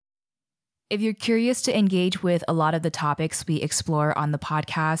If you're curious to engage with a lot of the topics we explore on the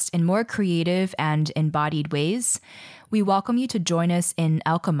podcast in more creative and embodied ways, we welcome you to join us in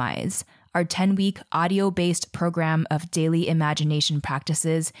Alchemize, our 10-week audio-based program of daily imagination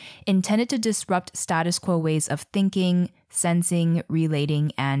practices intended to disrupt status quo ways of thinking, sensing,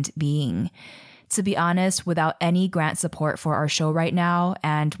 relating, and being. To be honest, without any grant support for our show right now,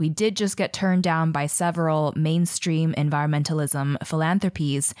 and we did just get turned down by several mainstream environmentalism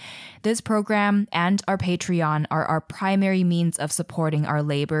philanthropies, this program and our Patreon are our primary means of supporting our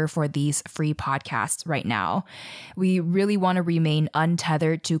labor for these free podcasts right now. We really want to remain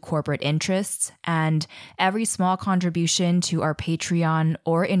untethered to corporate interests, and every small contribution to our Patreon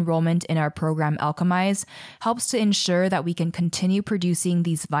or enrollment in our program Alchemize helps to ensure that we can continue producing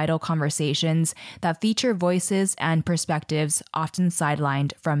these vital conversations that feature voices and perspectives often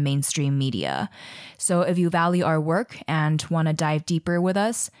sidelined from mainstream media. So if you value our work and want to dive deeper with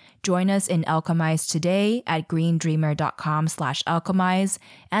us, join us in Alchemize today at greendreamer.com/alchemize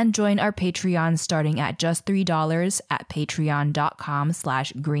and join our Patreon starting at just $3 at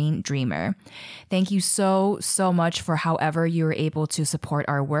patreon.com/greendreamer. Thank you so much for however you were able to support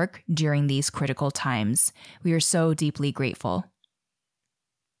our work during these critical times. We are so deeply grateful.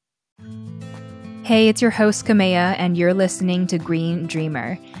 Hey, it's your host, Kamea, and you're listening to Green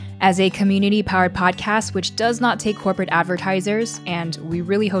Dreamer. As a community-powered podcast which does not take corporate advertisers, and we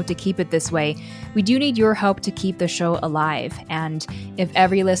really hope to keep it this way, we do need your help to keep the show alive. And if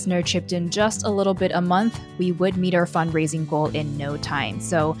every listener chipped in just a little bit a month, we would meet our fundraising goal in no time.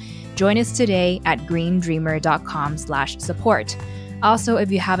 So join us today at greendreamer.com/support. Also,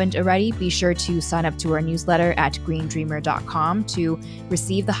 if you haven't already, be sure to sign up to our newsletter at greendreamer.com to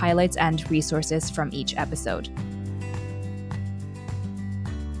receive the highlights and resources from each episode.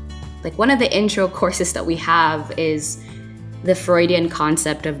 Like one of the intro courses that we have is the Freudian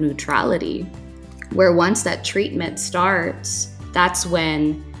concept of neutrality, where once that treatment starts, that's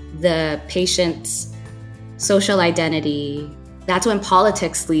when the patient's social identity, that's when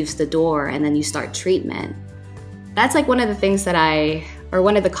politics leaves the door and then you start treatment. That's like one of the things that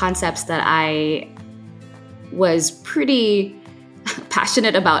one of the concepts that I was pretty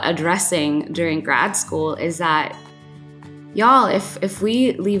passionate about addressing during grad school is that, y'all, if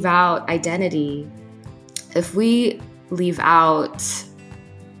we leave out identity, if we leave out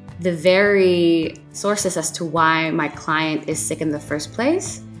the very sources as to why my client is sick in the first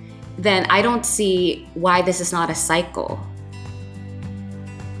place, then I don't see why this is not a cycle.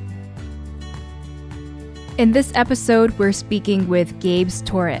 In this episode, we're speaking with Gabes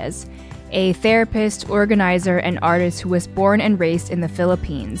Torres, a therapist, organizer, and artist who was born and raised in the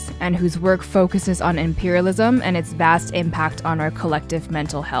Philippines and whose work focuses on imperialism and its vast impact on our collective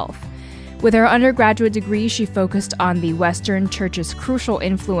mental health. With her undergraduate degree, she focused on the Western Church's crucial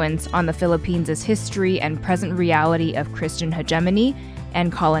influence on the Philippines' history and present reality of Christian hegemony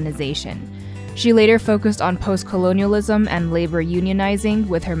and colonization. She later focused on post-colonialism and labor unionizing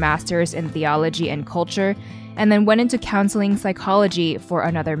with her master's in theology and culture, and then went into counseling psychology for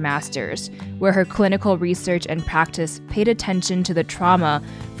another master's, where her clinical research and practice paid attention to the trauma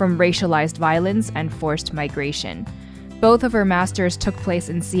from racialized violence and forced migration. Both of her masters took place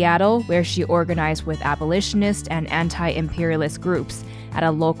in Seattle, where she organized with abolitionist and anti-imperialist groups at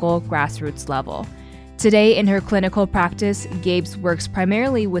a local grassroots level. Today, in her clinical practice, Gabes works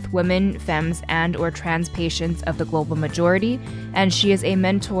primarily with women, femmes, and/or trans patients of the global majority, and she is a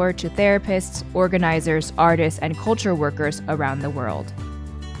mentor to therapists, organizers, artists, and culture workers around the world.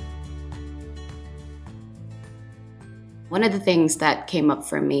 One of the things that came up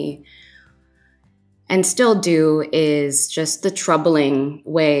for me, and still do, is just the troubling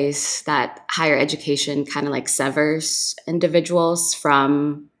ways that higher education kind of like severs individuals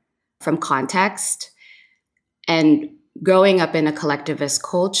from context. And growing up in a collectivist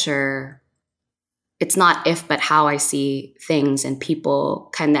culture, it's not if but how I see things and people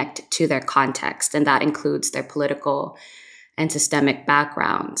connect to their context, and that includes their political and systemic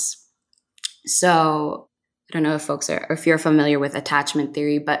backgrounds. So I don't know if folks are, or if you're familiar with attachment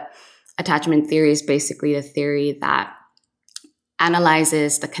theory, but attachment theory is basically a theory that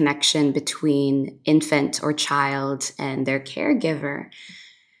analyzes the connection between infant or child and their caregiver,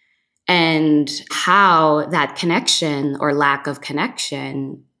 and how that connection or lack of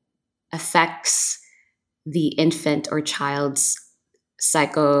connection affects the infant or child's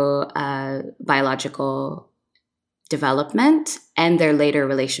biological development and their later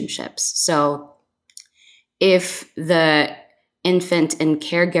relationships. So if the infant and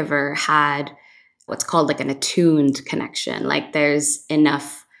caregiver had what's called like an attuned connection, like there's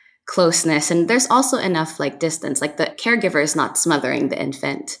enough closeness and there's also enough like distance, like the caregiver is not smothering the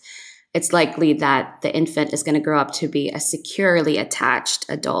infant it's likely that the infant is going to grow up to be a securely attached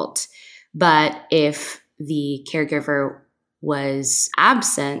adult. But if the caregiver was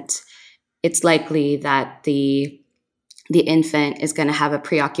absent, it's likely that the infant is going to have a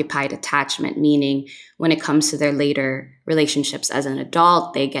preoccupied attachment, meaning when it comes to their later relationships as an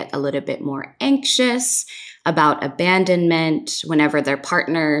adult, they get a little bit more anxious about abandonment whenever their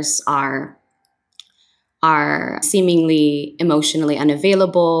partners are seemingly emotionally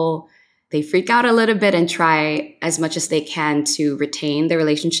unavailable. They freak out a little bit and try as much as they can to retain the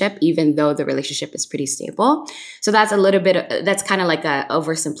relationship, even though the relationship is pretty stable. So that's that's kind of like a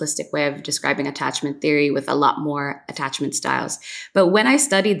oversimplistic way of describing attachment theory with a lot more attachment styles. But when I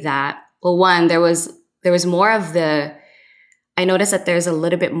studied that, well, one, there was more of I noticed that there's a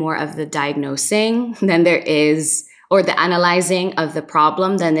little bit more of the diagnosing than there is, or the analyzing of the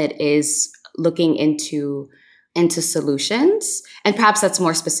problem than it is looking into solutions. And perhaps that's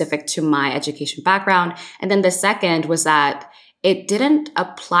more specific to my education background. And then the second was that it didn't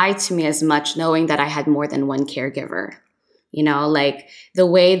apply to me as much knowing that I had more than one caregiver. Like the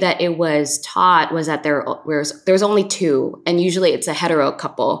way that it was taught was that there was only two, and usually it's a hetero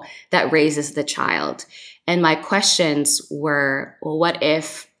couple that raises the child. And my questions were, well, what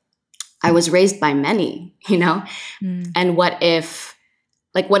if I was raised by many, And what if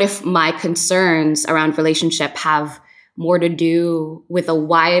my concerns around relationship have more to do with a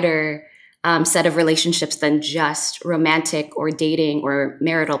wider set of relationships than just romantic or dating or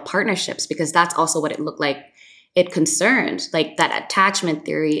marital partnerships? Because that's also what it looked like it concerned. Like that attachment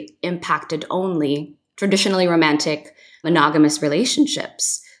theory impacted only traditionally romantic monogamous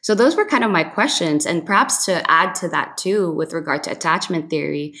relationships. So those were kind of my questions. And perhaps to add to that too, with regard to attachment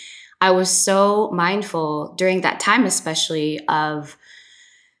theory, I was so mindful during that time, especially of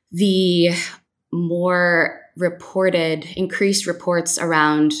the more increased reports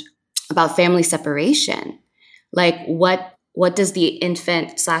about family separation. Like what does the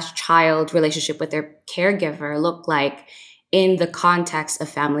infant/child relationship with their caregiver look like in the context of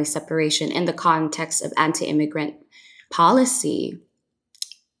family separation, in the context of anti-immigrant policy?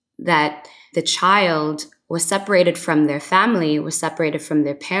 That the child was separated from their family, was separated from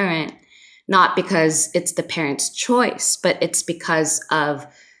their parent, not because it's the parent's choice, but it's because of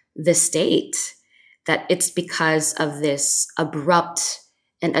the state, that it's because of this abrupt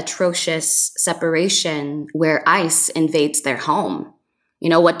and atrocious separation where ICE invades their home.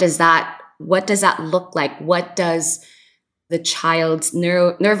 What does that look like? What does the child's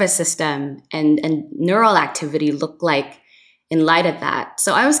nervous system and neural activity look like in light of that?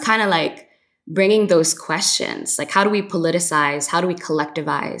 So I was kind of like bringing those questions, like how do we politicize, how do we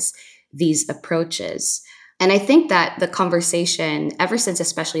collectivize these approaches? And I think that the conversation, ever since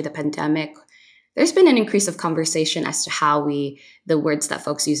especially the pandemic, there's been an increase of conversation as to how the words that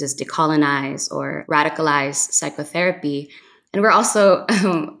folks use is decolonize or radicalize psychotherapy. And we're also,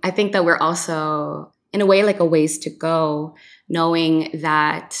 I think that we're also in a way like a ways to go, knowing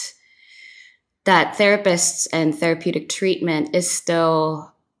that therapists and therapeutic treatment is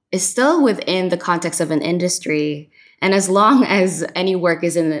still within the context of an industry. And as long as any work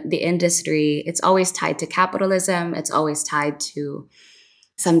is in the industry, it's always tied to capitalism. It's always tied to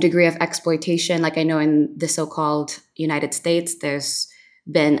some degree of exploitation. Like I know in the so-called United States, there's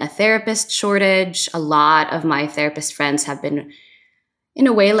been a therapist shortage. A lot of my therapist friends have been, in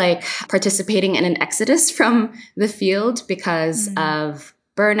a way, like participating in an exodus from the field because of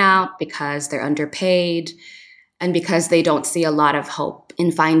burnout, because they're underpaid, and because they don't see a lot of hope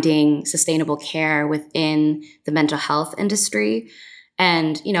in finding sustainable care within the mental health industry.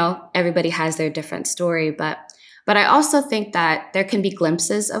 And, everybody has their different story, but I also think that there can be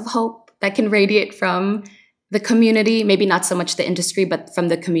glimpses of hope that can radiate from the community, maybe not so much the industry, but from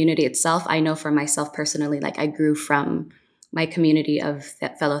the community itself. I know for myself personally, like I grew from my community of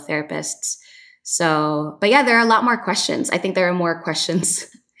fellow therapists. So, but yeah, there are a lot more questions. I think there are more questions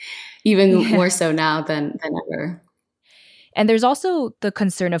even more so now than ever. And there's also the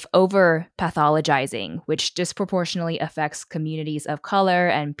concern of over-pathologizing, which disproportionately affects communities of color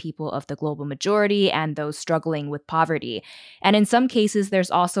and people of the global majority and those struggling with poverty. And in some cases,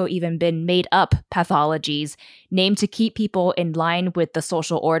 there's also even been made-up pathologies named to keep people in line with the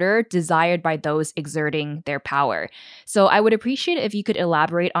social order desired by those exerting their power. So I would appreciate it if you could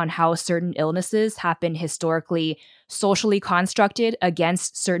elaborate on how certain illnesses have been historically socially constructed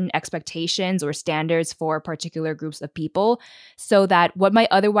against certain expectations or standards for particular groups of people, so that what might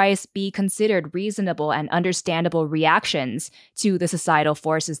otherwise be considered reasonable and understandable reactions to the societal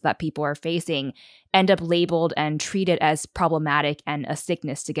forces that people are facing end up labeled and treated as problematic and a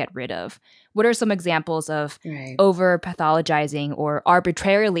sickness to get rid of. What are some examples of over pathologizing or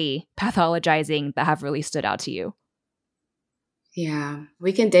arbitrarily pathologizing that have really stood out to you? Yeah,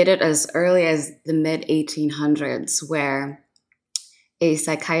 we can date it as early as the mid 1800s, where a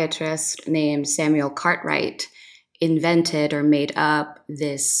psychiatrist named Samuel Cartwright invented or made up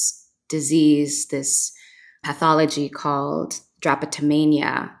this disease, this pathology called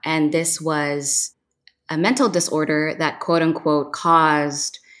drapetomania. And this was a mental disorder that, quote unquote,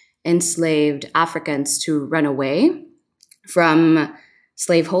 caused enslaved Africans to run away from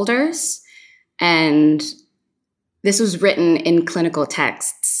slaveholders. And this was written in clinical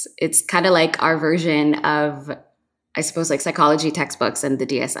texts. It's kind of like our version of, I suppose, like psychology textbooks and the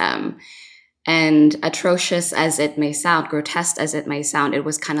DSM. And atrocious as it may sound, grotesque as it may sound, it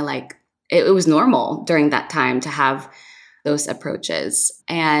was kind of like, it was normal during that time to have those approaches.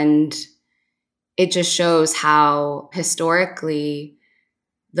 And it just shows how historically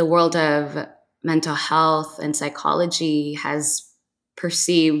the world of mental health and psychology has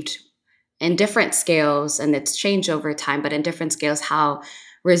perceived in different scales, and it's changed over time, but in different scales, how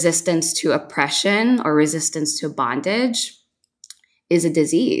resistance to oppression or resistance to bondage is a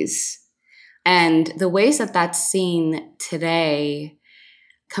disease. And the ways that that's seen today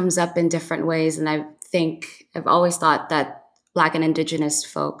comes up in different ways. And I think I've always thought that Black and Indigenous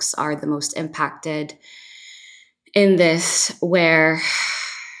folks are the most impacted in this, where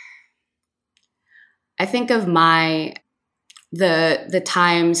I think of the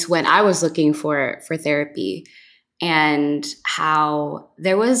times when I was looking for therapy, and how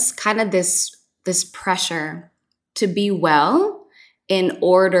there was kind of this pressure to be well in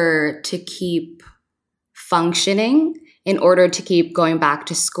order to keep functioning, in order to keep going back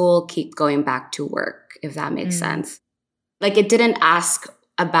to school, keep going back to work, if that makes sense. Like, it didn't ask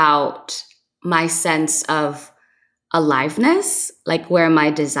about my sense of aliveness, like where my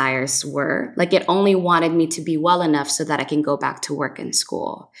desires were. Like, it only wanted me to be well enough so that I can go back to work and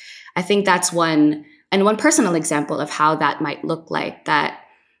school. I think that's one personal example of how that might look like, that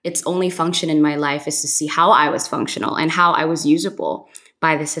its only function in my life is to see how I was functional and how I was usable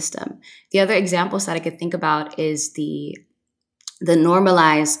by the system. The other examples that I could think about is the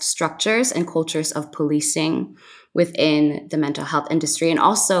normalized structures and cultures of policing within the mental health industry, and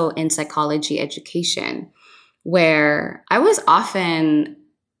also in psychology education, where I was often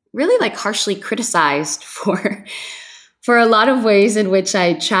really like harshly criticized for a lot of ways in which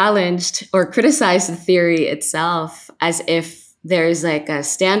I challenged or criticized the theory itself, as if there's like a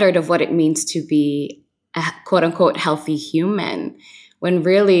standard of what it means to be a quote unquote healthy human, when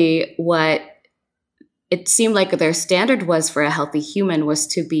really what it seemed like their standard was for a healthy human was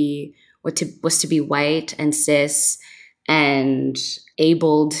to be white and cis and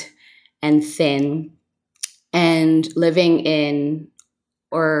abled and thin and living in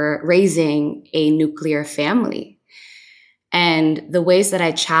or raising a nuclear family. And the ways that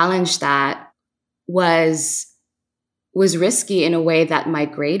I challenged that was risky in a way that my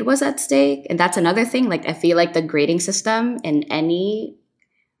grade was at stake. And that's another thing. Like, I feel like the grading system in any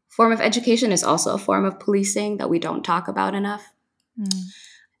form of education is also a form of policing that we don't talk about enough.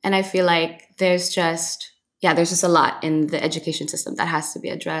 And I feel like there's just a lot in the education system that has to be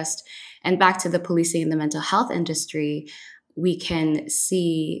addressed. And back to the policing in the mental health industry, we can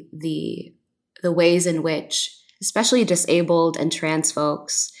see the ways in which, especially disabled and trans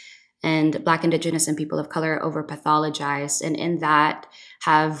folks and Black, Indigenous, and people of color are over-pathologized, and in that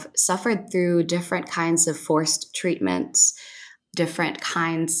have suffered through different kinds of forced treatments, different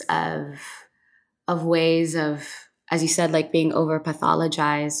kinds of ways of, as you said, like being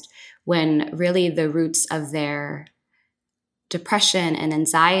over-pathologized, when really the roots of their depression and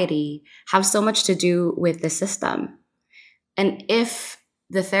anxiety have so much to do with the system. And if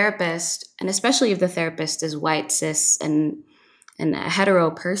the therapist, and especially if the therapist is white, cis, and a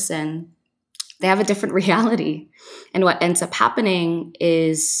hetero person, they have a different reality. And what ends up happening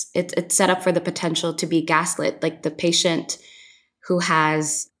is it's set up for the potential to be gaslit. Like, the patient who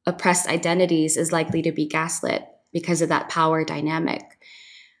has oppressed identities is likely to be gaslit because of that power dynamic,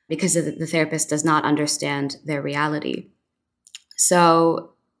 because the therapist does not understand their reality.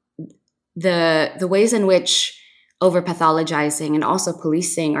 So the ways in which over-pathologizing and also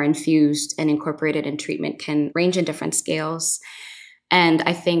policing are infused and incorporated in treatment can range in different scales. And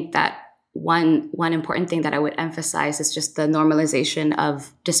I think that one important thing that I would emphasize is just the normalization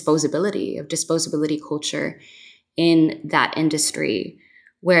of disposability culture in that industry,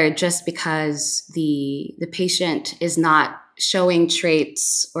 where just because the patient is not showing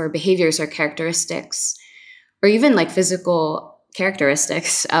traits or behaviors or characteristics, or even like physical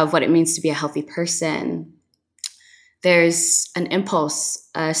characteristics of what it means to be a healthy person, there's an impulse,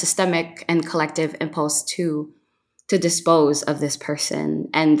 a systemic and collective impulse to dispose of this person.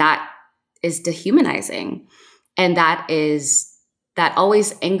 And that is dehumanizing. And that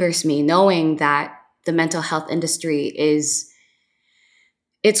always angers me, knowing that the mental health industry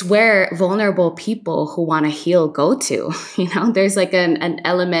it's where vulnerable people who want to heal go to. There's like an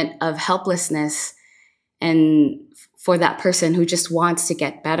element of helplessness and for that person who just wants to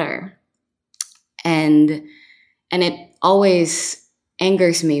get better. And it always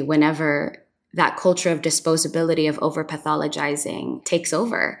angers me whenever that culture of disposability, of over pathologizing takes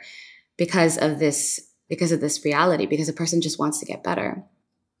over because of this reality, because a person just wants to get better.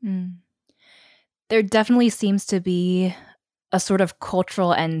 There definitely seems to be a sort of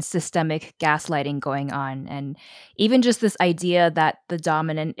cultural and systemic gaslighting going on. And even just this idea that the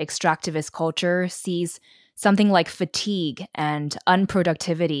dominant extractivist culture sees something like fatigue and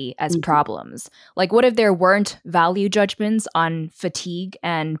unproductivity as problems. Like, what if there weren't value judgments on fatigue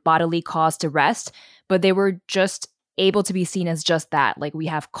and bodily cause to rest, but they were just able to be seen as just that? Like, we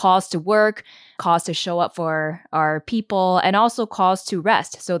have cause to work, cause to show up for our people, and also cause to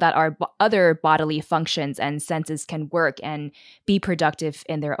rest so that our other bodily functions and senses can work and be productive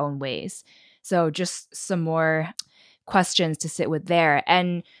in their own ways. So just some more questions to sit with there.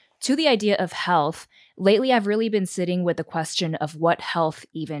 And to the idea of health, lately I've really been sitting with the question of what health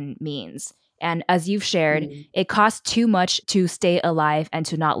even means. And as you've shared, it costs too much to stay alive and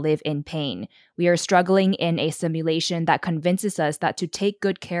to not live in pain. We are struggling in a simulation that convinces us that to take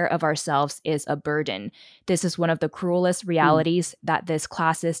good care of ourselves is a burden. This is one of the cruelest realities that this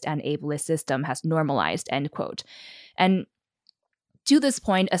classist and ableist system has normalized, end quote. And to this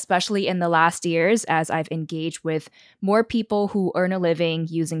point, especially in the last years, as I've engaged with more people who earn a living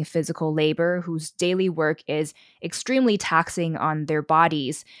using physical labor, whose daily work is extremely taxing on their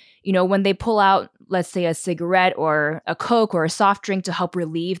bodies, when they pull out, let's say, a cigarette or a Coke or a soft drink to help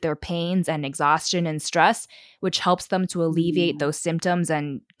relieve their pains and exhaustion and stress, which helps them to alleviate those symptoms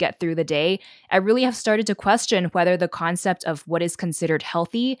and get through the day, I really have started to question whether the concept of what is considered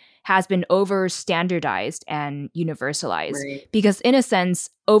healthy has been over standardized and universalized. Right. Because in a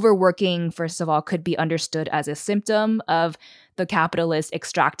sense, overworking, first of all, could be understood as a symptom of the capitalist,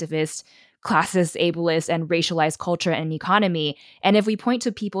 extractivist, classist, ableist, and racialized culture and economy. And if we point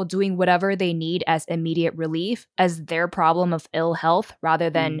to people doing whatever they need as immediate relief as their problem of ill health rather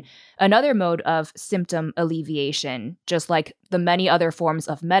than another mode of symptom alleviation, just like the many other forms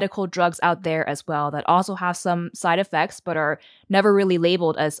of medical drugs out there as well that also have some side effects but are never really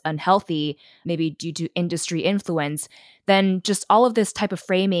labeled as unhealthy, maybe due to industry influence, then just all of this type of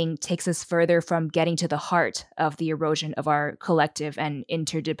framing takes us further from getting to the heart of the erosion of our collective and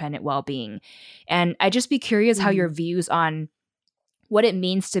interdependent well-being. And I'd just be curious how your views on what it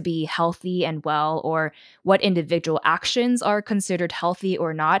means to be healthy and well, or what individual actions are considered healthy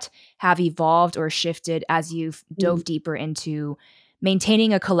or not, have evolved or shifted as you've dove deeper into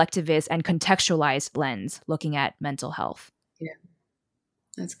maintaining a collectivist and contextualized lens looking at mental health. Yeah,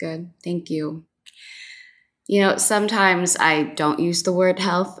 that's good. Thank you. Sometimes I don't use the word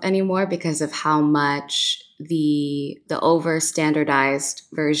health anymore because of how much the over standardized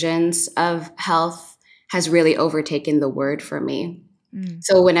versions of health has really overtaken the word for me.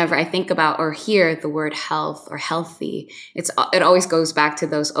 So whenever I think about or hear the word health or healthy, it always goes back to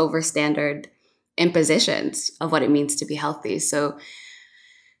those overstandard impositions of what it means to be healthy. So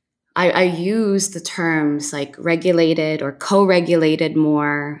I use the terms like regulated or co-regulated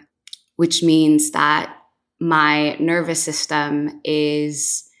more, which means that my nervous system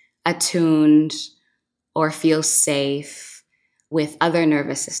is attuned or feels safe with other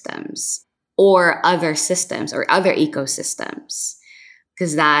nervous systems or other systems or other ecosystems,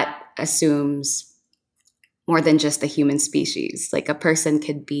 because that assumes more than just the human species. Like a person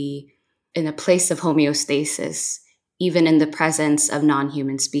could be in a place of homeostasis, even in the presence of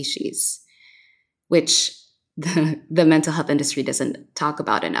non-human species, which the mental health industry doesn't talk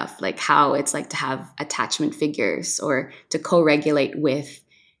about enough, like how it's like to have attachment figures or to co-regulate with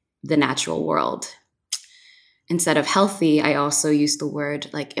the natural world. Instead of healthy, I also use the word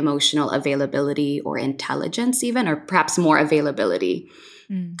like emotional availability or intelligence even, or perhaps more availability,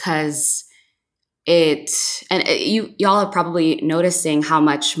 because y'all are probably noticing how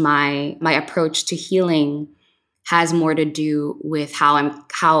much my approach to healing has more to do with how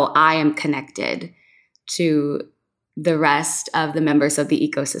I am connected to the rest of the members of the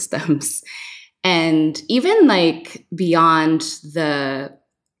ecosystems. And even like beyond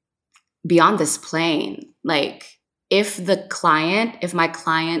this plane, like if my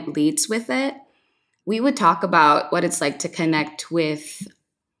client leads with it, we would talk about what it's like to connect with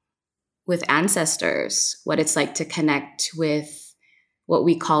ancestors, what it's like to connect with what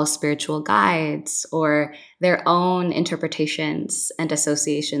we call spiritual guides or their own interpretations and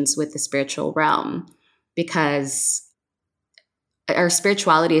associations with the spiritual realm, because our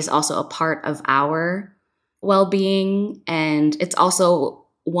spirituality is also a part of our well-being, and it's also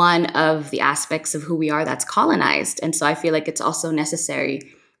one of the aspects of who we are that's colonized. And so I feel like it's also necessary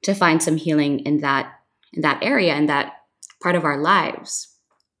to find some healing in that area, in that part of our lives.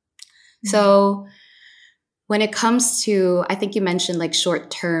 So when it comes to, I think you mentioned like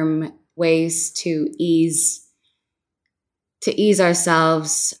short-term ways to ease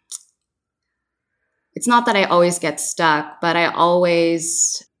ourselves. It's not that I always get stuck, but I'm all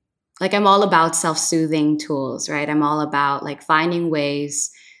about self-soothing tools, right? I'm all about like finding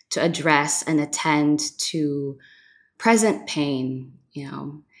ways to address and attend to present pain,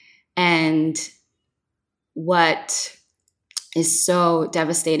 and what is so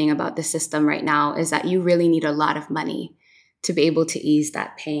devastating about the system right now is that you really need a lot of money to be able to ease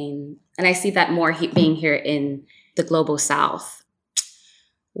that pain. And I see that more being here in the global South,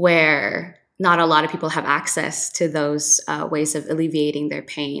 where not a lot of people have access to those ways of alleviating their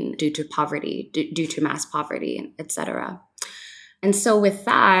pain due to poverty, due to mass poverty, etc. And so with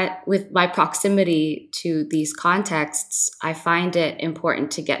that, with my proximity to these contexts, I find it important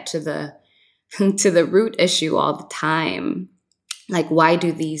to get to the to the root issue all the time. Like, why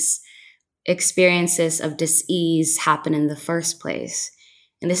do these experiences of dis-ease happen in the first place?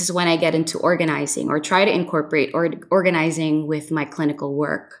 And this is when I get into organizing, or try to incorporate organizing with my clinical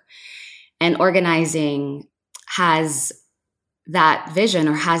work. And organizing has that vision,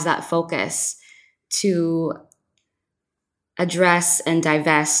 or has that focus, to address and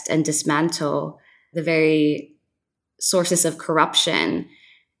divest and dismantle the very sources of corruption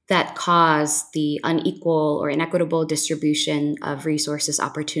that cause the unequal or inequitable distribution of resources,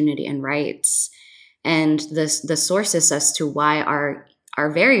 opportunity, and rights, and the sources as to why our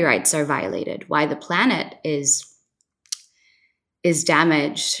very rights are violated, why the planet is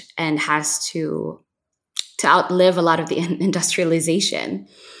damaged and has to outlive a lot of the industrialization.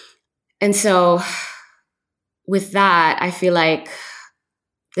 And so with that, I feel like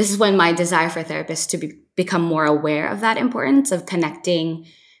this is when my desire for therapists to become more aware of that importance of connecting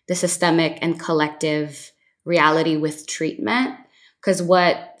the systemic and collective reality with treatment. Because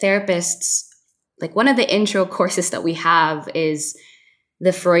what therapists, like one of the intro courses that we have is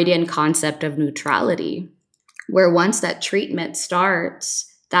the Freudian concept of neutrality, where once that treatment starts,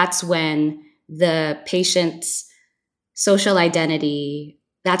 that's when the patient's social identity,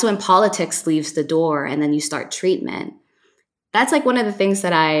 that's when politics leaves the door, and then you start treatment. That's like one of the things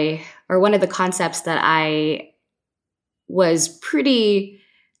one of the concepts that I was pretty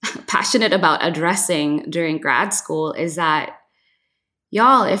passionate about addressing during grad school, is that,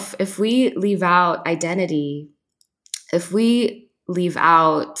 y'all, if we leave out identity, if we leave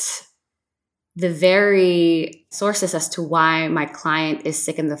out the very sources as to why my client is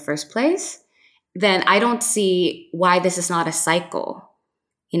sick in the first place, then I don't see why this is not a cycle.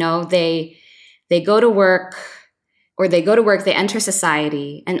 They go to work, they enter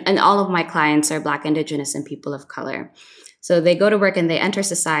society, and all of my clients are Black, Indigenous, and people of color. So they go to work and they enter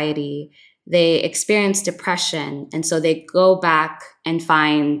society, they experience depression, and so they go back and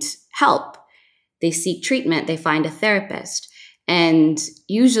find help. They seek treatment, they find a therapist. And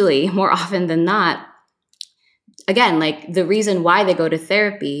usually, more often than not, again, like the reason why they go to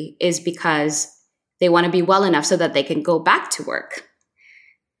therapy is because they want to be well enough so that they can go back to work.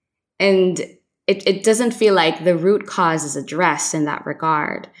 And it doesn't feel like the root cause is addressed in that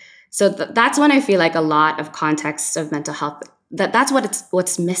regard. So that's when I feel like a lot of contexts of mental health, that's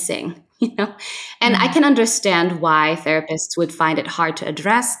what's missing, And I can understand why therapists would find it hard to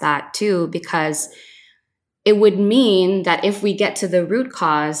address that too, because it would mean that if we get to the root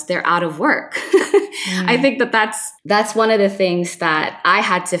cause, they're out of work. I think that's one of the things that I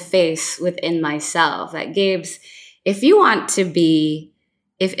had to face within myself. That, Gabes, if you want to be,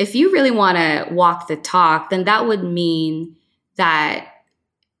 if you really want to walk the talk, then that would mean that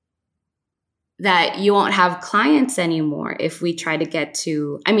you won't have clients anymore. If we try to get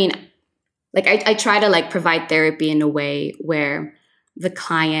to, I try to provide therapy in a way where the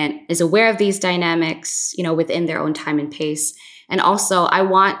client is aware of these dynamics, within their own time and pace. And also, I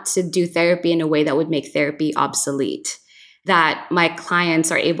want to do therapy in a way that would make therapy obsolete, that my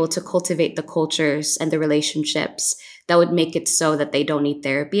clients are able to cultivate the cultures and the relationships that would make it so that they don't need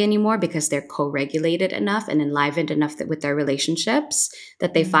therapy anymore because they're co-regulated enough and enlivened enough with their relationships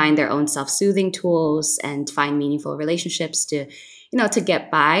that they find their own self-soothing tools and find meaningful relationships to, to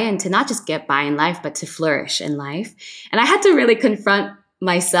get by, and to not just get by in life, but to flourish in life. And I had to really confront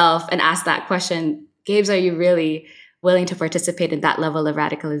myself and ask that question, Gabes, are you really willing to participate in that level of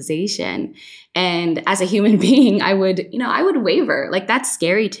radicalization? And as a human being, I would waver. Like, that's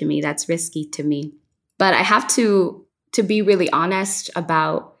scary to me. That's risky to me. But I have to be really honest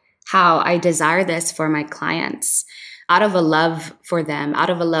about how I desire this for my clients, out of a love for them, out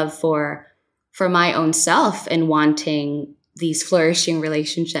of a love for my own self, and wanting these flourishing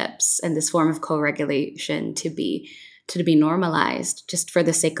relationships and this form of co-regulation to be normalized, just for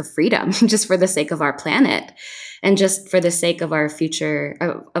the sake of freedom, just for the sake of our planet, and just for the sake of our future,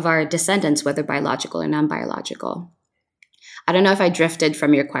 of our descendants, whether biological or non-biological. I don't know if I drifted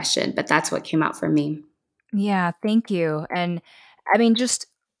from your question, but that's what came out for me. Yeah, thank you. And I mean, just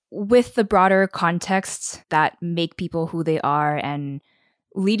with the broader contexts that make people who they are and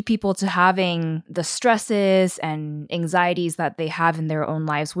lead people to having the stresses and anxieties that they have in their own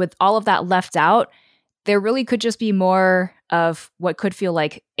lives, with all of that left out, there really could just be more of what could feel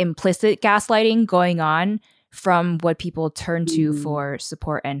like implicit gaslighting going on from what people turn to for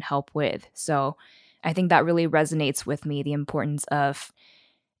support and help with. So I think that really resonates with me, the importance of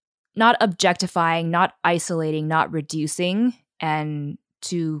not objectifying, not isolating, not reducing, and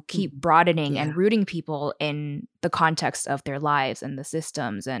to keep broadening and rooting people in the context of their lives and the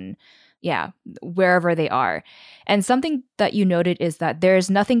systems and wherever they are. And something that you noted is that there is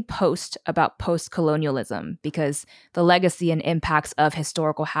nothing about post-colonialism, because the legacy and impacts of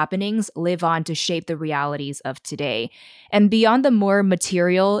historical happenings live on to shape the realities of today. And beyond the more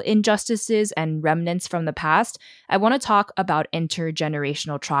material injustices and remnants from the past, I want to talk about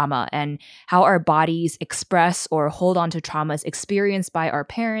intergenerational trauma and how our bodies express or hold on to traumas experienced by our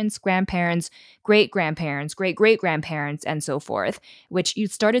parents, grandparents, great-grandparents, great-great-grandparents, and so forth, which you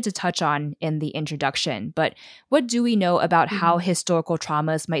started to touch on in the introduction. But what do we know about how historical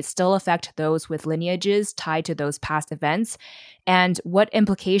traumas might still affect those with lineages tied to those past events? And what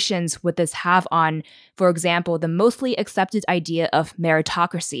implications would this have on, for example, the mostly accepted idea of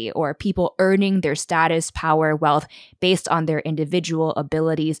meritocracy, or people earning their status, power, wealth based on their individual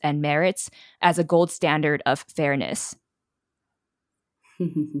abilities and merits as a gold standard of fairness?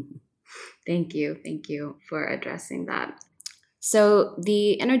 Thank you for addressing that. So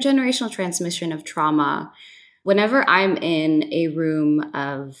the intergenerational transmission of trauma, whenever I'm in a room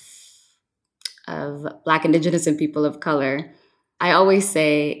of Black, Indigenous, and people of color, I always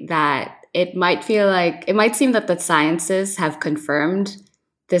say that it might seem that the sciences have confirmed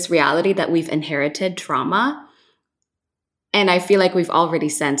this reality that we've inherited trauma. And I feel like we've already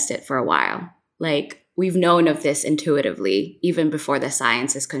sensed it for a while. Like, we've known of this intuitively, even before the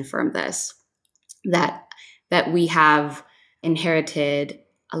science has confirmed this, that we have inherited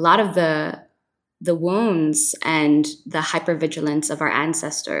a lot of the wounds and the hypervigilance of our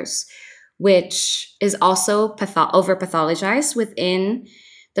ancestors, which is also over-pathologized within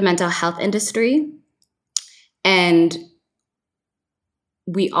the mental health industry. And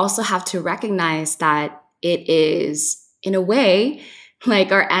we also have to recognize that it is, in a way,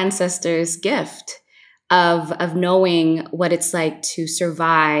 like our ancestors' gift of knowing what it's like to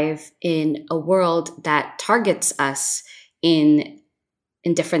survive in a world that targets us in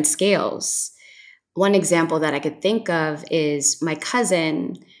different scales. One example that I could think of is my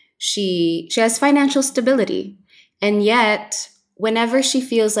cousin. She has financial stability, and yet whenever she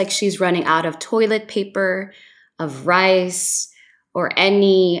feels like she's running out of toilet paper, of rice, or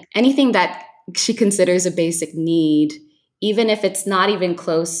anything that she considers a basic need, even if it's not even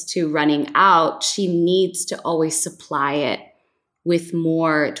close to running out, she needs to always supply it with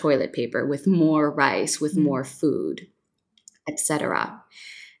more toilet paper, with more rice, with more food, etc.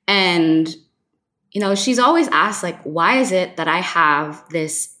 And, she's always asked, like, why is it that I have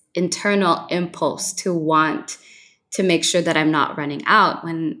this internal impulse to want to make sure that I'm not running out?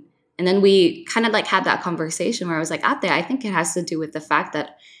 And then we kind of like had that conversation where I was like, Ate, I think it has to do with the fact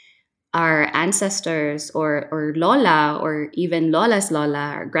that our ancestors or Lola, or even Lola's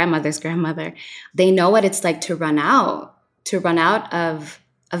Lola, or grandmother's grandmother, they know what it's like to run out of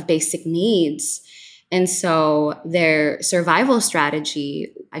basic needs. And so their survival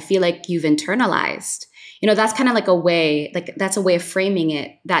strategy, I feel like you've internalized. That's kind of like that's a way of framing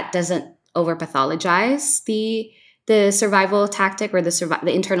it that doesn't over pathologize the survival tactic or the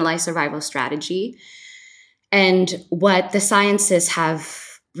internalized survival strategy. And what the sciences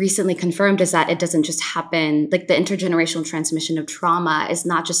have recently confirmed is that it doesn't just happen. Like, the intergenerational transmission of trauma is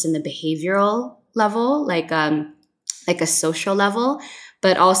not just in the behavioral level, like like a social level,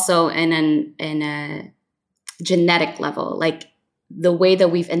 but also in a genetic level. Like the way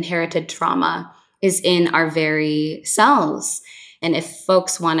that we've inherited trauma is in our very cells. And if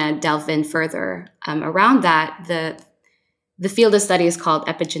folks want to delve in further around that, the field of study is called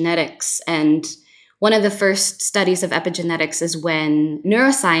epigenetics. And one of the first studies of epigenetics is when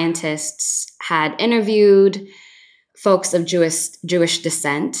neuroscientists had interviewed folks of Jewish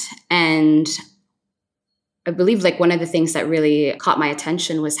descent. And I believe like one of the things that really caught my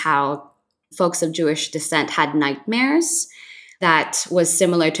attention was how folks of Jewish descent had nightmares that was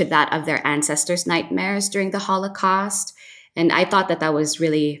similar to that of their ancestors' nightmares during the Holocaust. And I thought that was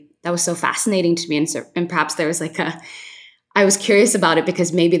so fascinating to me. And perhaps there was like I was curious about it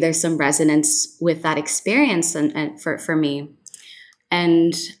because maybe there's some resonance with that experience and for me.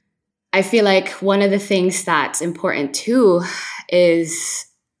 And I feel like one of the things that's important too is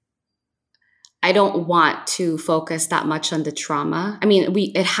I don't want to focus that much on the trauma. I mean,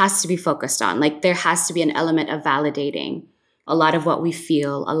 it has to be focused on, like there has to be an element of validating a lot of what we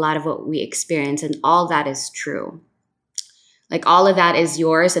feel, a lot of what we experience, and all that is true. Like all of that is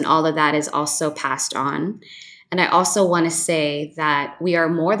yours and all of that is also passed on. And I also want to say that we are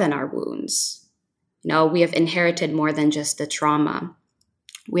more than our wounds. You know, we have inherited more than just the trauma.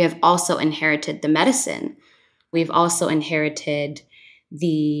 We have also inherited the medicine. We've also inherited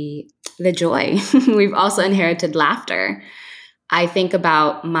the joy. We've also inherited laughter. I think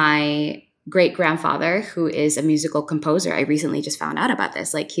about my great-grandfather, who is a musical composer. I recently just found out about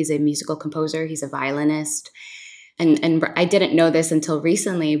this. Like he's a musical composer, he's a violinist. And I didn't know this until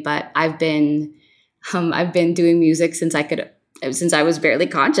recently, but I've been doing music since I was barely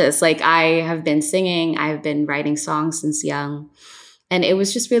conscious. Like I have been singing, I've been writing songs since young. And it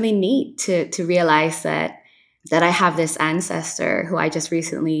was just really neat to realize that I have this ancestor who I just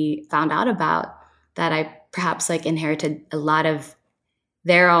recently found out about, that I perhaps like inherited a lot of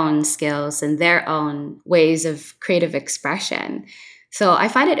their own skills and their own ways of creative expression. So I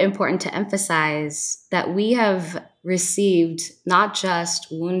find it important to emphasize that we have received not just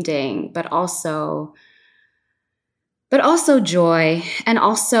wounding, but also joy, and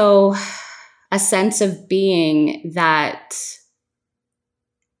also a sense of being that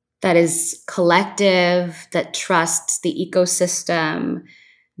is collective, that trusts the ecosystem,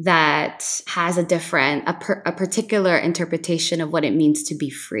 that has a particular interpretation of what it means to be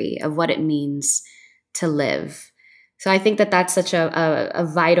free, of what it means to live. So I think that that's such a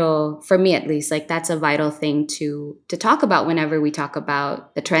vital, for me at least, like that's a vital thing to talk about whenever we talk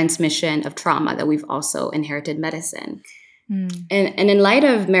about the transmission of trauma, that we've also inherited medicine. And in light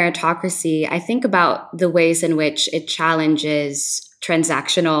of meritocracy, I think about the ways in which it challenges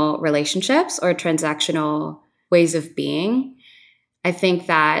transactional relationships or transactional ways of being. I think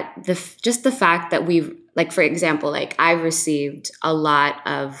that just the fact that we've, like, for example, like I've received a lot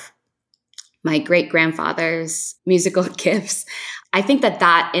of my great-grandfather's musical gifts. I think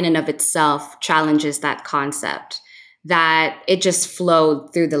that in and of itself challenges that concept, that it just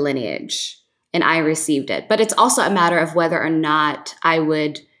flowed through the lineage and I received it. But it's also a matter of whether or not I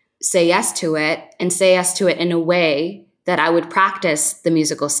would say yes to it, and say yes to it in a way that I would practice the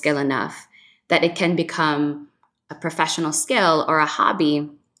musical skill enough that it can become a professional skill or a hobby.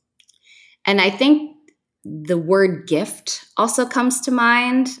 And I think the word gift also comes to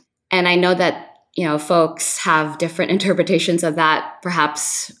mind. And I know that, you know, folks have different interpretations of that,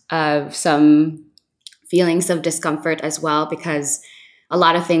 perhaps some feelings of discomfort as well, because a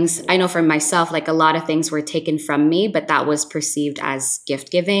lot of things, I know for myself, like a lot of things were taken from me, but that was perceived as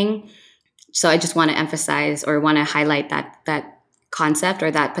gift giving. So I just want to emphasize or want to highlight that concept or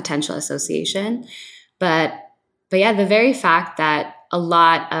that potential association. But yeah, the very fact that a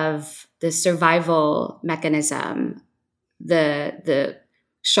lot of the survival mechanism, the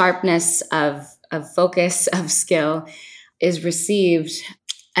sharpness of focus, of skill is received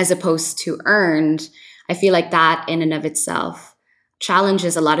as opposed to earned, I feel like that in and of itself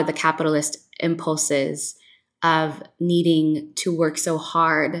challenges a lot of the capitalist impulses of needing to work so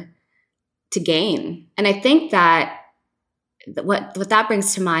hard to gain. And I think that what that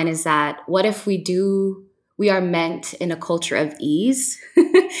brings to mind is that what if we are meant in a culture of ease?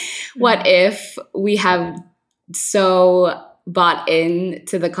 What if we have so bought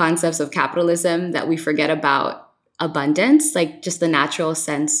into the concepts of capitalism that we forget about abundance, like just the natural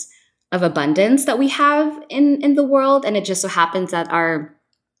sense of abundance that we have in the world? And it just so happens that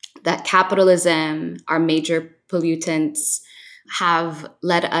that capitalism, our major pollutants, have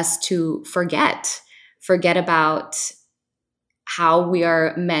led us to forget about how we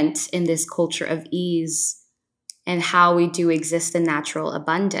are meant in this culture of ease and how we do exist in natural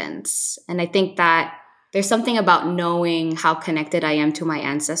abundance. And I think that there's something about knowing how connected I am to my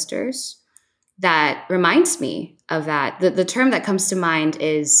ancestors that reminds me of that. The term that comes to mind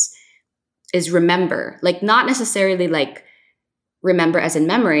is remember, like not necessarily like remember as in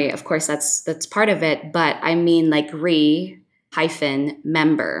memory. Of course, that's part of it, but I mean like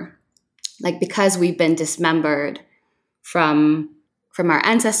member, like because we've been dismembered from our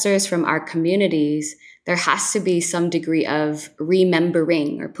ancestors, from our communities, there has to be some degree of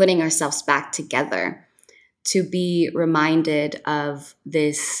remembering or putting ourselves back together to be reminded of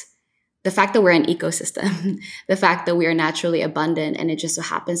this, the fact that we're an ecosystem, the fact that we are naturally abundant. And it just so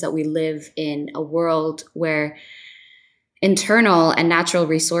happens that we live in a world where internal and natural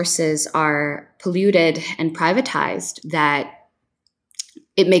resources are polluted and privatized, that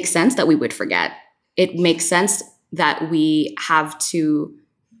it makes sense that we would forget. It makes sense that we have to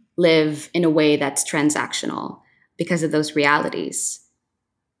live in a way that's transactional because of those realities.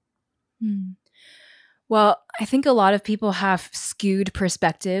 Well, I think a lot of people have skewed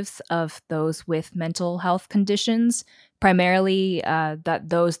perspectives of those with mental health conditions, primarily that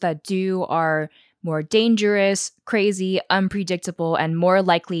those that do are more dangerous, crazy, unpredictable, and more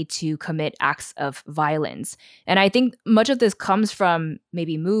likely to commit acts of violence. And I think much of this comes from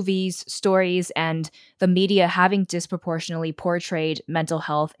maybe movies, stories, and the media having disproportionately portrayed mental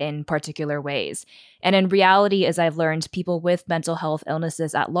health in particular ways. And in reality, as I've learned, people with mental health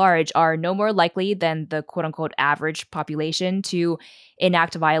illnesses at large are no more likely than the quote unquote average population to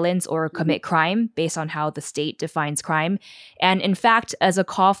enact violence or commit crime based on how the state defines crime. And in fact, as a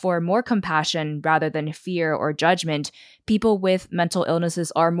call for more compassion rather than fear or judgment, people with mental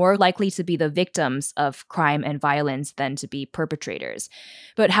illnesses are more likely to be the victims of crime and violence than to be perpetrators.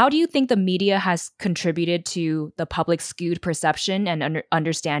 But how do you think the media has contributed to the public skewed perception and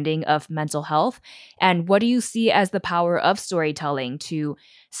understanding of mental health? And what do you see as the power of storytelling to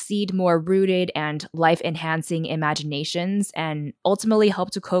seed more rooted and life-enhancing imaginations and ultimately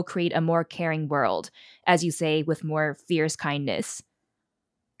help to co-create a more caring world, as you say, with more fierce kindness?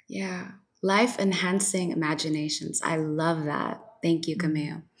 Yeah, life-enhancing imaginations. I love that. Thank you,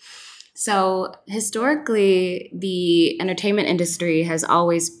 Camille. So historically, the entertainment industry has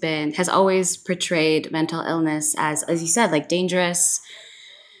always portrayed mental illness as you said, like dangerous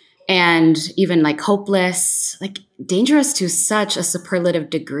and even like hopeless, like dangerous to such a superlative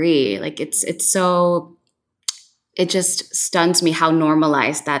degree. Like it's so, it just stuns me how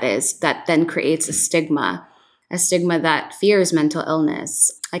normalized that is, that then creates a stigma that fears mental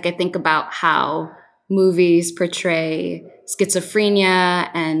illness. Like I think about how movies portray schizophrenia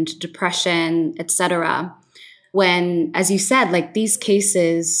and depression, etc. When, as you said, like these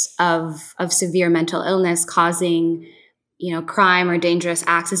cases of severe mental illness causing, crime or dangerous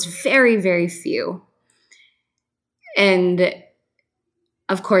acts is very, very few. And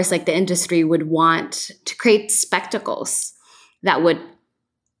of course, like the industry would want to create spectacles that would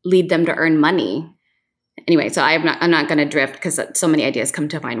lead them to earn money. Anyway, so I'm not going to drift because so many ideas come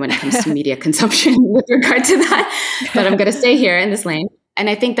to mind when it comes to media consumption with regard to that. But I'm going to stay here in this lane. And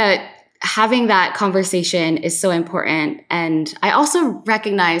I think that having that conversation is so important. And I also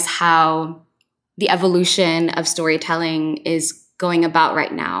recognize how the evolution of storytelling is going about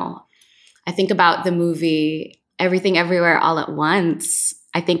right now. I think about the movie Everything Everywhere All at Once.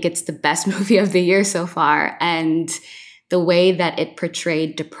 I think it's the best movie of the year so far. And the way that it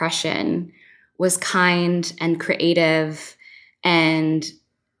portrayed depression was kind and creative and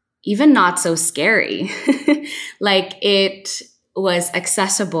even not so scary. Like it was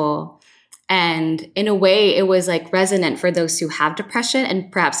accessible. And in a way, it was like resonant for those who have depression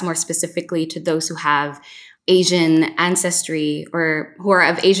and perhaps more specifically to those who have Asian ancestry or who are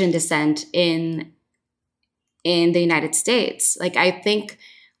of Asian descent in the United States. Like I think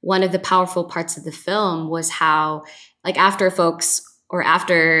one of the powerful parts of the film was how, like after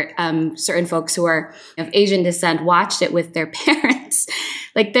certain folks who are of Asian descent watched it with their parents,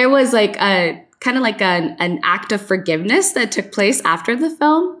 like there was like a kind of like an act of forgiveness that took place after the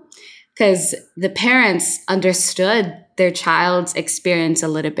film because the parents understood their child's experience a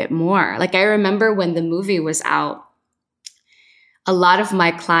little bit more. Like I remember when the movie was out, a lot of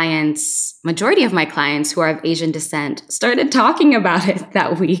my clients, majority of my clients who are of Asian descent started talking about it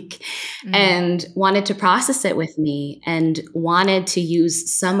that week and wanted to process it with me and wanted to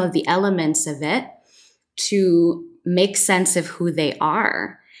use some of the elements of it to make sense of who they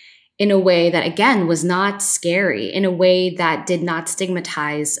are in a way that, again, was not scary, in a way that did not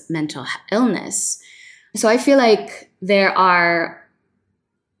stigmatize mental illness. So I feel like there are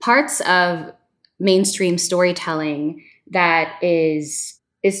parts of mainstream storytelling that is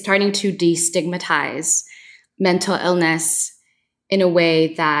starting to destigmatize mental illness in a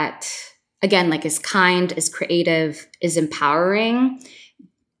way that again, like is kind, is creative, is empowering,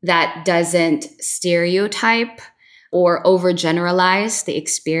 that doesn't stereotype or overgeneralize the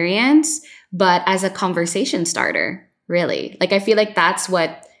experience, but as a conversation starter, really. Like I feel like that's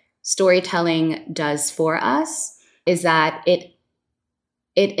what storytelling does for us, is that it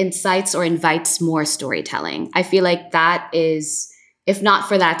incites or invites more storytelling. I feel like that is, if not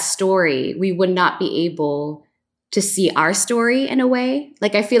for that story, we would not be able to see our story in a way.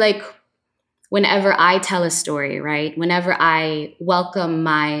 Like I feel like whenever I tell a story, right? Whenever I welcome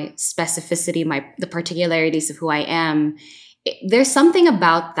my specificity, the particularities of who I am, there's something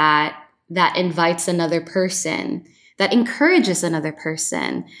about that that invites another person, that encourages another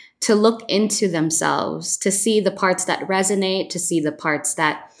person to look into themselves, to see the parts that resonate, to see the parts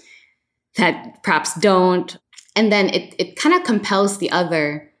that perhaps don't. And then it kind of compels the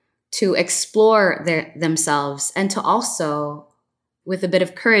other to explore themselves, and to also, with a bit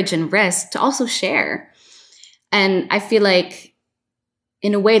of courage and risk, to also share. And I feel like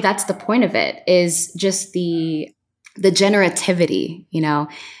in a way that's the point of it, is just the generativity,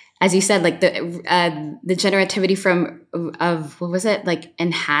 as you said, like the generativity of what was it, like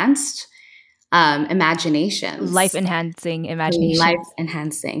enhanced imaginations. Life enhancing imaginations. Life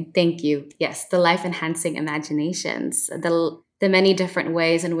enhancing. Thank you. Yes, the life enhancing imaginations. The many different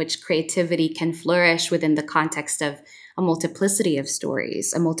ways in which creativity can flourish within the context of a multiplicity of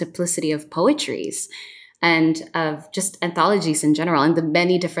stories, a multiplicity of poetries, and of just anthologies in general, and the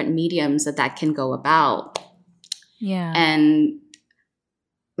many different mediums that can go about. Yeah. And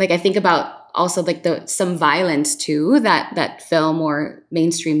like I think about also like some violence too that film or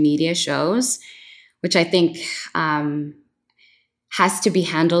mainstream media shows, which I think has to be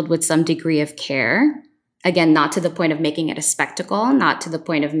handled with some degree of care. Again, not to the point of making it a spectacle, not to the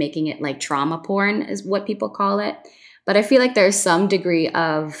point of making it like trauma porn is what people call it. But I feel like there's some degree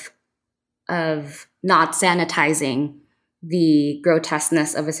of not sanitizing the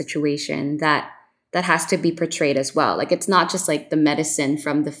grotesqueness of a situation that has to be portrayed as well. Like it's not just like the medicine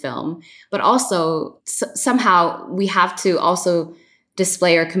from the film, but also somehow we have to also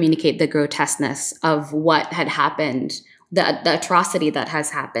display or communicate the grotesqueness of what had happened, the atrocity that has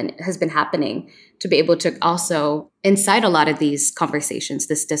been happening, to be able to also incite a lot of these conversations,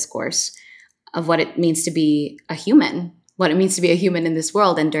 this discourse of what it means to be a human, what it means to be a human in this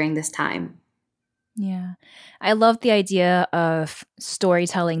world and during this time. Yeah. I love the idea of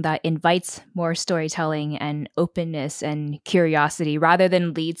storytelling that invites more storytelling and openness and curiosity rather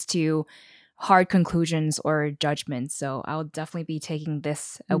than leads to hard conclusions or judgments. So I'll definitely be taking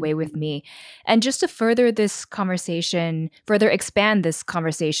this away with me. And just to further expand this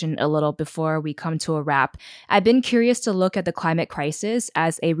conversation a little before we come to a wrap, I've been curious to look at the climate crisis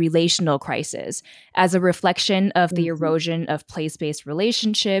as a relational crisis, as a reflection of the erosion of place-based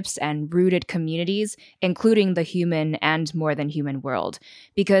relationships and rooted communities, including the human and more than human world.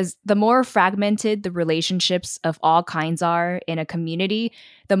 Because the more fragmented the relationships of all kinds are in a community,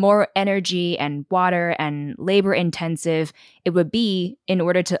 the more energy and water and labor intensive it would be in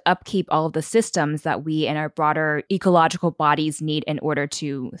order to upkeep all of the systems that we and our broader ecological bodies need in order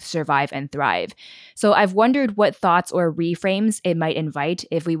to survive and thrive. So I've wondered what thoughts or reframes it might invite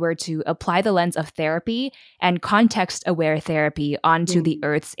if we were to apply the lens of therapy and context-aware therapy onto the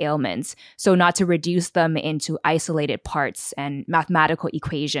Earth's ailments, so not to reduce them into isolated parts and mathematical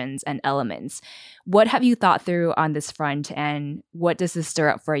equations and elements. What have you thought through on this front, and what does this stir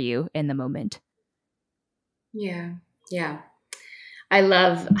up for you in the moment? Yeah. I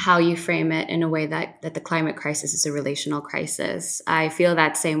love how you frame it in a way that the climate crisis is a relational crisis. I feel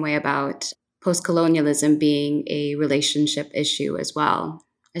that same way about post-colonialism being a relationship issue as well.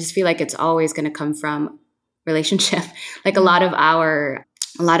 I just feel like it's always going to come from relationship. Like a lot of our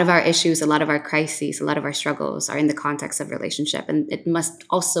issues, a lot of our crises, a lot of our struggles are in the context of relationship. And it must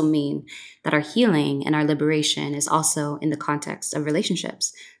also mean that our healing and our liberation is also in the context of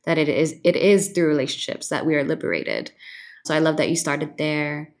relationships, that it is through relationships that we are liberated. So I love that you started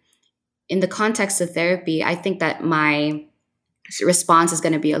there. In the context of therapy, I think that my response is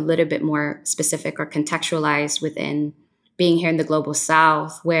going to be a little bit more specific or contextualized within being here in the global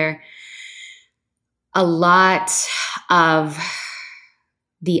South, where a lot of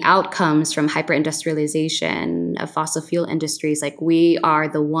the outcomes from hyperindustrialization of fossil fuel industries, like we are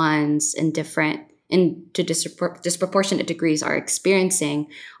the ones to disproportionate degrees are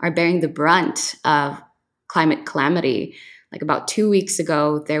bearing the brunt of climate calamity. Like about 2 weeks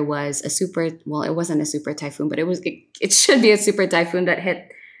ago, there was it wasn't a super typhoon, but it should be a super typhoon that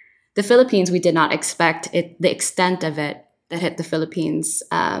hit the Philippines. We did not expect the extent of it that hit the Philippines,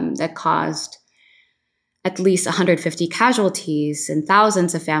 that caused at least 150 casualties and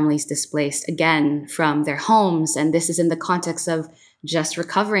thousands of families displaced again from their homes. And this is in the context of just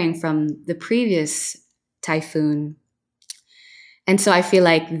recovering from the previous typhoon. And so I feel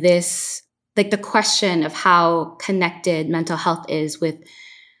like this, like the question of how connected mental health is with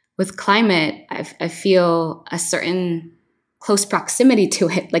climate, I feel a certain close proximity to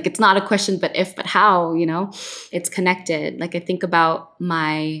it. Like it's not a question, but if, but how, it's connected. Like I think about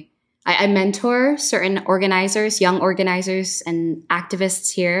I mentor certain organizers, young organizers and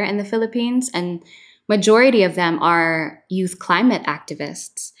activists here in the Philippines, and majority of them are youth climate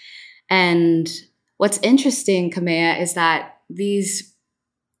activists. And what's interesting, Kamea, is that these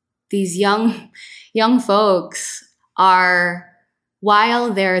young folks are,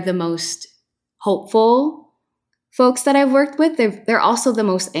 while they're the most hopeful folks that I've worked with, they're also the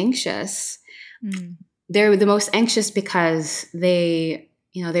most anxious. Mm. They're the most anxious because they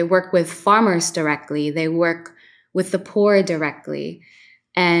work with farmers directly. They work with the poor directly.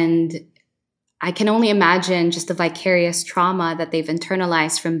 And I can only imagine just the vicarious trauma that they've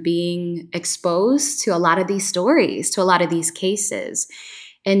internalized from being exposed to a lot of these stories, to a lot of these cases.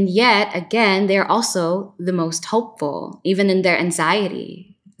 And yet, again, they're also the most hopeful, even in their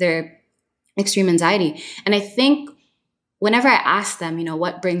anxiety, their extreme anxiety. And I think whenever I ask them,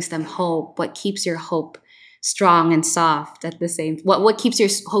 what brings them hope, what keeps your hope strong and soft at the same, what keeps your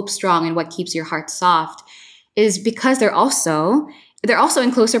hope strong and what keeps your heart soft, is because they're also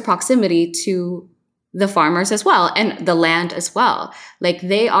in closer proximity to the farmers as well and the land as well. Like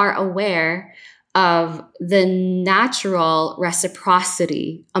they are aware of the natural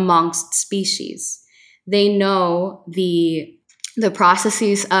reciprocity amongst species. They know the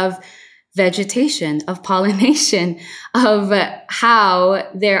processes of vegetation, of pollination, of how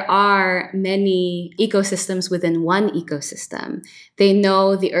there are many ecosystems within one ecosystem. They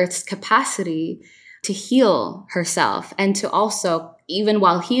know the Earth's capacity to heal herself and to also, even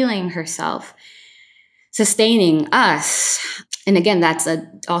while healing herself, sustaining us. And again, that's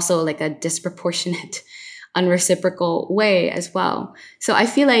also like a disproportionate, unreciprocal way as well. So I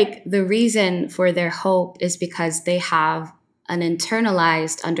feel like the reason for their hope is because they have an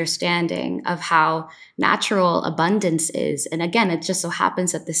internalized understanding of how natural abundance is. And again, it just so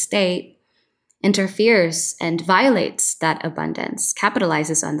happens that the state interferes and violates that abundance,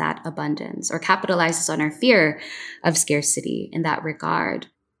 capitalizes on that abundance, or capitalizes on our fear of scarcity in that regard.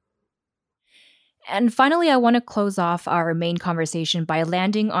 And finally, I want to close off our main conversation by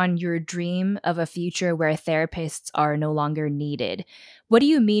landing on your dream of a future where therapists are no longer needed. What do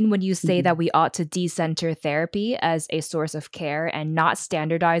you mean when you say that we ought to decenter therapy as a source of care and not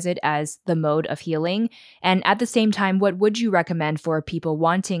standardize it as the mode of healing? And at the same time, what would you recommend for people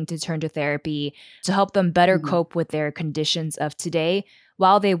wanting to turn to therapy to help them better cope with their conditions of today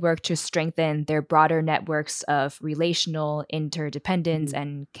while they work to strengthen their broader networks of relational interdependence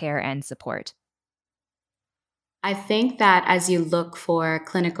and care and support? I think that as you look for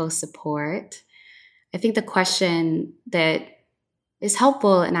clinical support, I think the question that is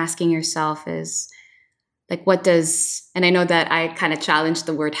helpful in asking yourself is like, and I know that I kind of challenged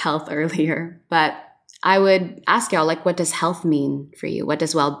the word health earlier, but I would ask y'all, like, what does health mean for you? What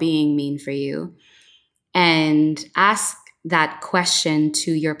does well-being mean for you? And ask that question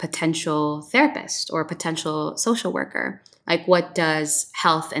to your potential therapist or potential social worker. Like, what does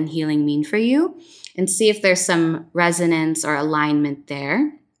health and healing mean for you? And see if there's some resonance or alignment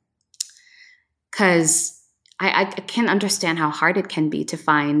there. Because I can't understand how hard it can be to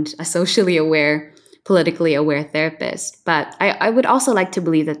find a socially aware, politically aware therapist. But I would also like to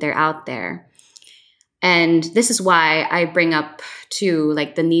believe that they're out there. And this is why I bring up to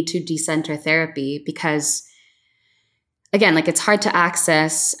like the need to decenter therapy, because again, like it's hard to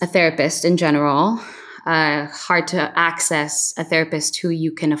access a therapist in general, hard to access a therapist who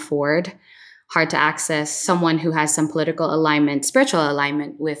you can afford, hard to access someone who has some political alignment, spiritual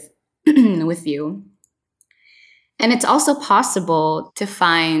alignment with you. And it's also possible to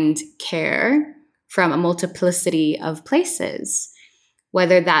find care from a multiplicity of places,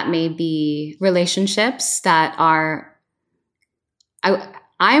 whether that may be relationships that are,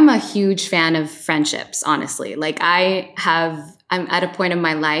 I'm a huge fan of friendships, honestly. Like I'm at a point in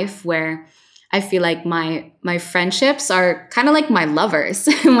my life where I feel like my friendships are kind of like my lovers,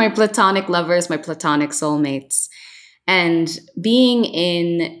 my platonic lovers, my platonic soulmates. And being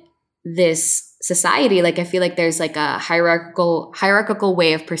in this society, like I feel like there's like a hierarchical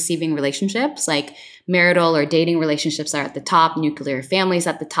way of perceiving relationships. Like marital or dating relationships are at the top, nuclear families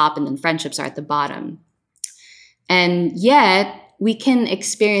at the top, and then friendships are at the bottom. And yet we can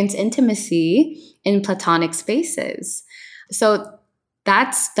experience intimacy in platonic spaces. So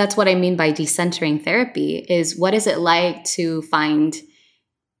that's what I mean by decentering therapy, is what is it like to find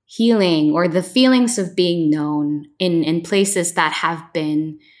healing or the feelings of being known in places that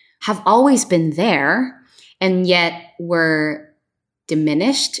have always been there and yet were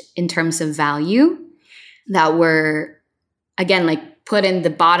diminished in terms of value, that were again like put in the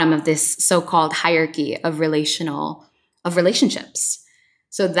bottom of this so-called hierarchy of relationships.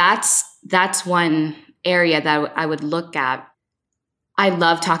 So that's one area that I would look at. I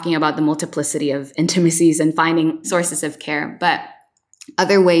love talking about the multiplicity of intimacies and finding sources of care, but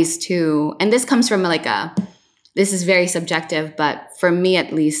other ways too. And this comes from this is very subjective, but for me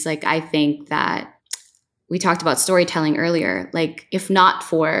at least, like I think that we talked about storytelling earlier. Like if not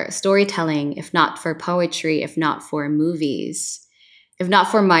for storytelling, if not for poetry, if not for movies, if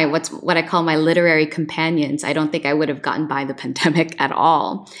not for what I call my literary companions, I don't think I would have gotten by the pandemic at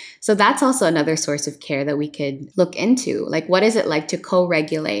all. So that's also another source of care that we could look into. Like, what is it like to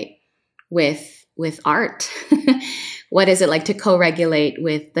co-regulate with art? What is it like to co-regulate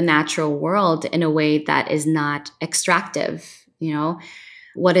with the natural world in a way that is not extractive? You know,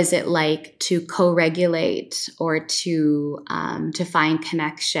 what is it like to co-regulate or to find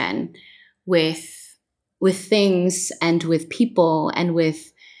connection with things and with people and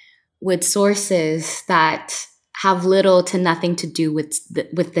with sources that have little to nothing to do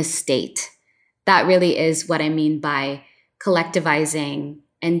with the state? That really is what I mean by collectivizing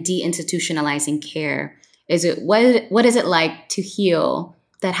and deinstitutionalizing care. What is it like to heal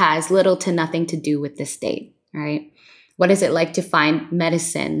that has little to nothing to do with the state, right? What is it like to find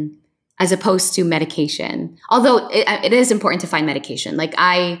medicine as opposed to medication? Although it is important to find medication. Like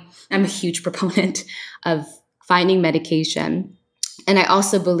I am a huge proponent of finding medication. And I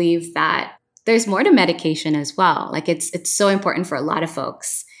also believe that there's more to medication as well. Like it's so important for a lot of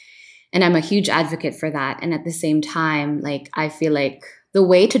folks. And I'm a huge advocate for that. And at the same time, like I feel like the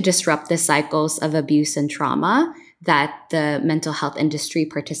way to disrupt the cycles of abuse and trauma that the mental health industry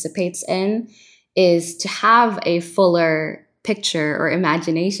participates in is to have a fuller picture or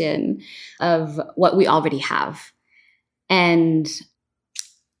imagination of what we already have. And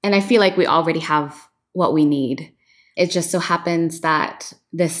I feel like we already have what we need. It just so happens that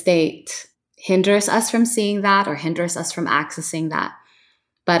the state hinders us from seeing that or hinders us from accessing that.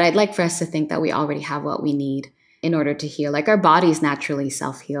 But I'd like for us to think that we already have what we need in order to heal. Like our bodies naturally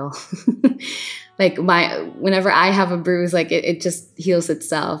self-heal. Like whenever I have a bruise, like it just heals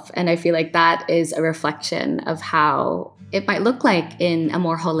itself. And I feel like that is a reflection of how it might look like in a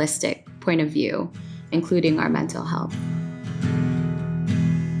more holistic point of view, including our mental health.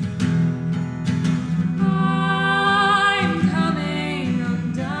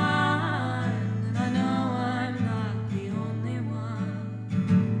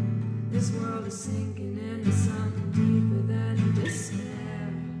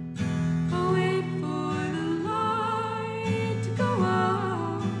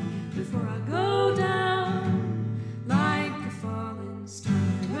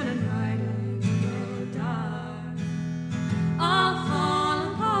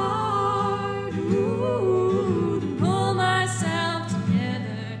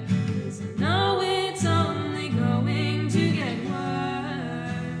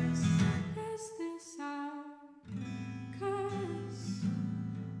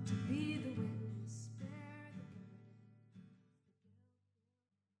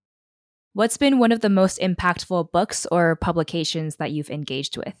 What's been one of the most impactful books or publications that you've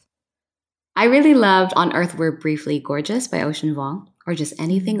engaged with? I really loved On Earth We're Briefly Gorgeous by Ocean Vuong, or just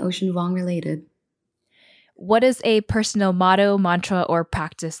anything Ocean Vuong related. What is a personal motto, mantra, or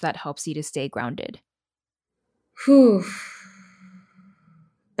practice that helps you to stay grounded?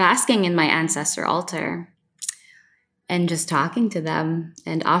 Basking in my ancestor altar and just talking to them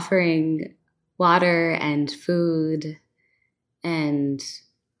and offering water and food and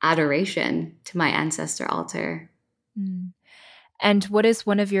adoration to my ancestor altar. And what is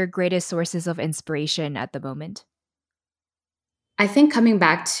one of your greatest sources of inspiration at the moment? I think coming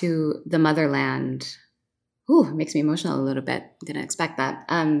back to the motherland, it makes me emotional a little bit. Didn't expect that.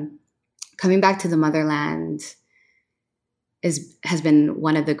 Coming back to the motherland has been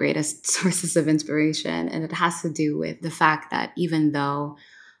one of the greatest sources of inspiration. And it has to do with the fact that even though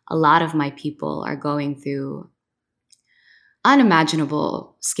a lot of my people are going through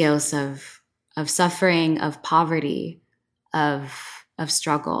unimaginable scales of suffering, of poverty, of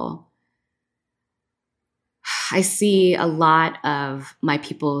struggle, I see a lot of my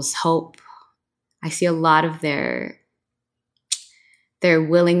people's hope. I see a lot of their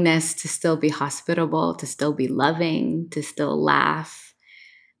willingness to still be hospitable, to still be loving, to still laugh.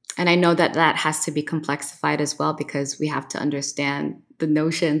 And I know that that has to be complexified as well, because we have to understand the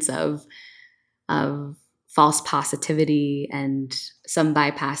notions of false positivity and some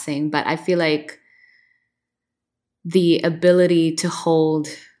bypassing. But I feel like the ability to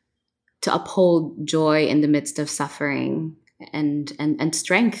uphold joy in the midst of suffering, and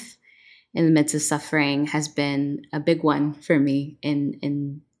strength in the midst of suffering, has been a big one for me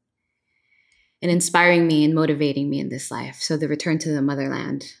in inspiring me and motivating me in this life. So the return to the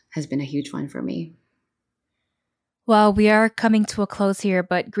motherland has been a huge one for me. Well, we are coming to a close here,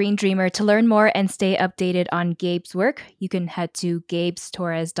 but Green Dreamer, to learn more and stay updated on Gabe's work, you can head to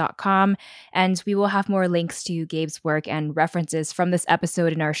gabestorres.com, and we will have more links to Gabe's work and references from this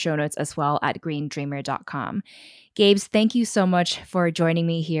episode in our show notes as well at greendreamer.com. Gabes, thank you so much for joining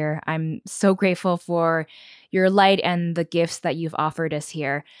me here. I'm so grateful for your light and the gifts that you've offered us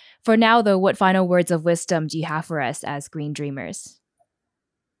here. For now, though, what final words of wisdom do you have for us as Green Dreamers?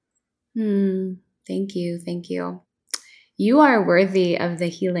 Thank you. Thank you. You are worthy of the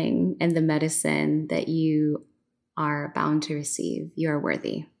healing and the medicine that you are bound to receive. You are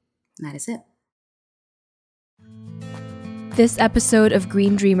worthy. And that is it. This episode of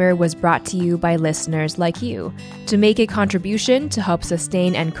Green Dreamer was brought to you by listeners like you. To make a contribution to help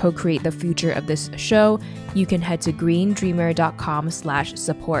sustain and co-create the future of this show, you can head to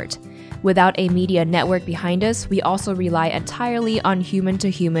greendreamer.com/support. Without a media network behind us, we also rely entirely on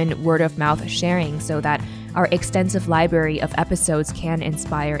human-to-human word-of-mouth sharing so that our extensive library of episodes can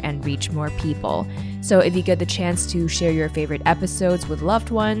inspire and reach more people. So if you get the chance to share your favorite episodes with loved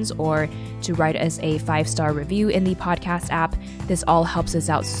ones or to write us a 5-star review in the podcast app, this all helps us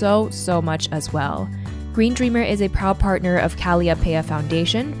out so much as well. Green Dreamer is a proud partner of Calliopeia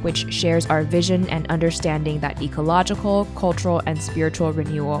Foundation, which shares our vision and understanding that ecological, cultural, and spiritual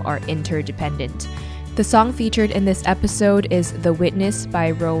renewal are interdependent. The song featured in this episode is The Witness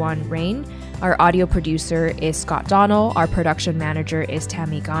by Rowan Rain. Our audio producer is Scott Donnell, our production manager is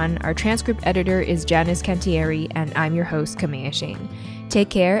Tammy Gunn, our transcript editor is Janice Cantieri, and I'm your host, Kamea Shane. Take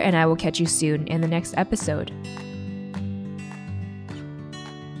care, and I will catch you soon in the next episode.